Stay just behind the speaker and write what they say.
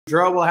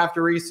Goudreau will have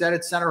to reset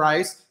at center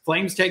ice.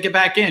 Flames take it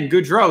back in.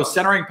 Goudreau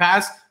centering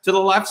pass to the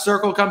left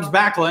circle comes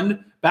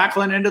Backlund.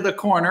 Backlund into the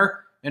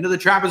corner, into the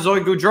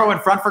trapezoid. Goudreau in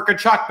front for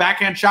Tkachuk.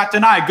 Backhand shot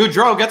denied.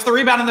 Goudreau gets the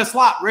rebound in the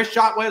slot. Wrist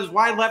shot was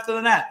wide left of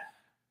the net.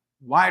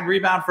 Wide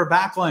rebound for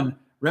Backlund.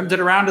 Rimmed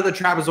it around to the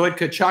trapezoid.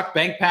 Tkachuk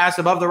bank pass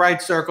above the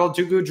right circle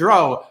to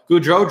Goudreau.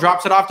 Goudreau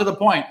drops it off to the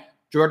point.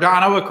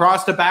 Giordano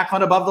across to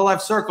Backlund above the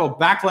left circle.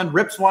 Backlund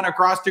rips one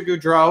across to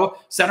Goudreau.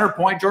 Center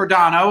point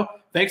Giordano.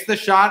 Fakes the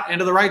shot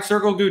into the right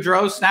circle.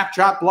 Goudreau. Snap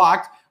shot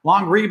blocked.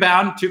 Long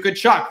rebound to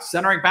Tkachuk.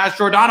 Centering pass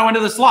Giordano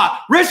into the slot.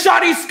 Wrist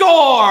shot. He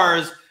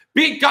scores.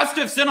 Beat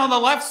Gustafson on the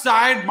left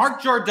side.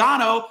 Mark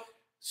Giordano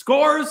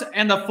scores,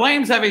 and the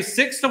Flames have a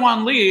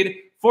 6-1 lead.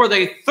 For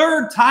the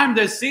third time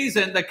this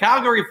season, the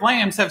Calgary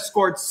Flames have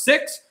scored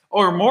 6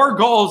 or more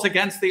goals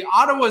against the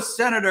Ottawa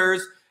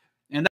Senators.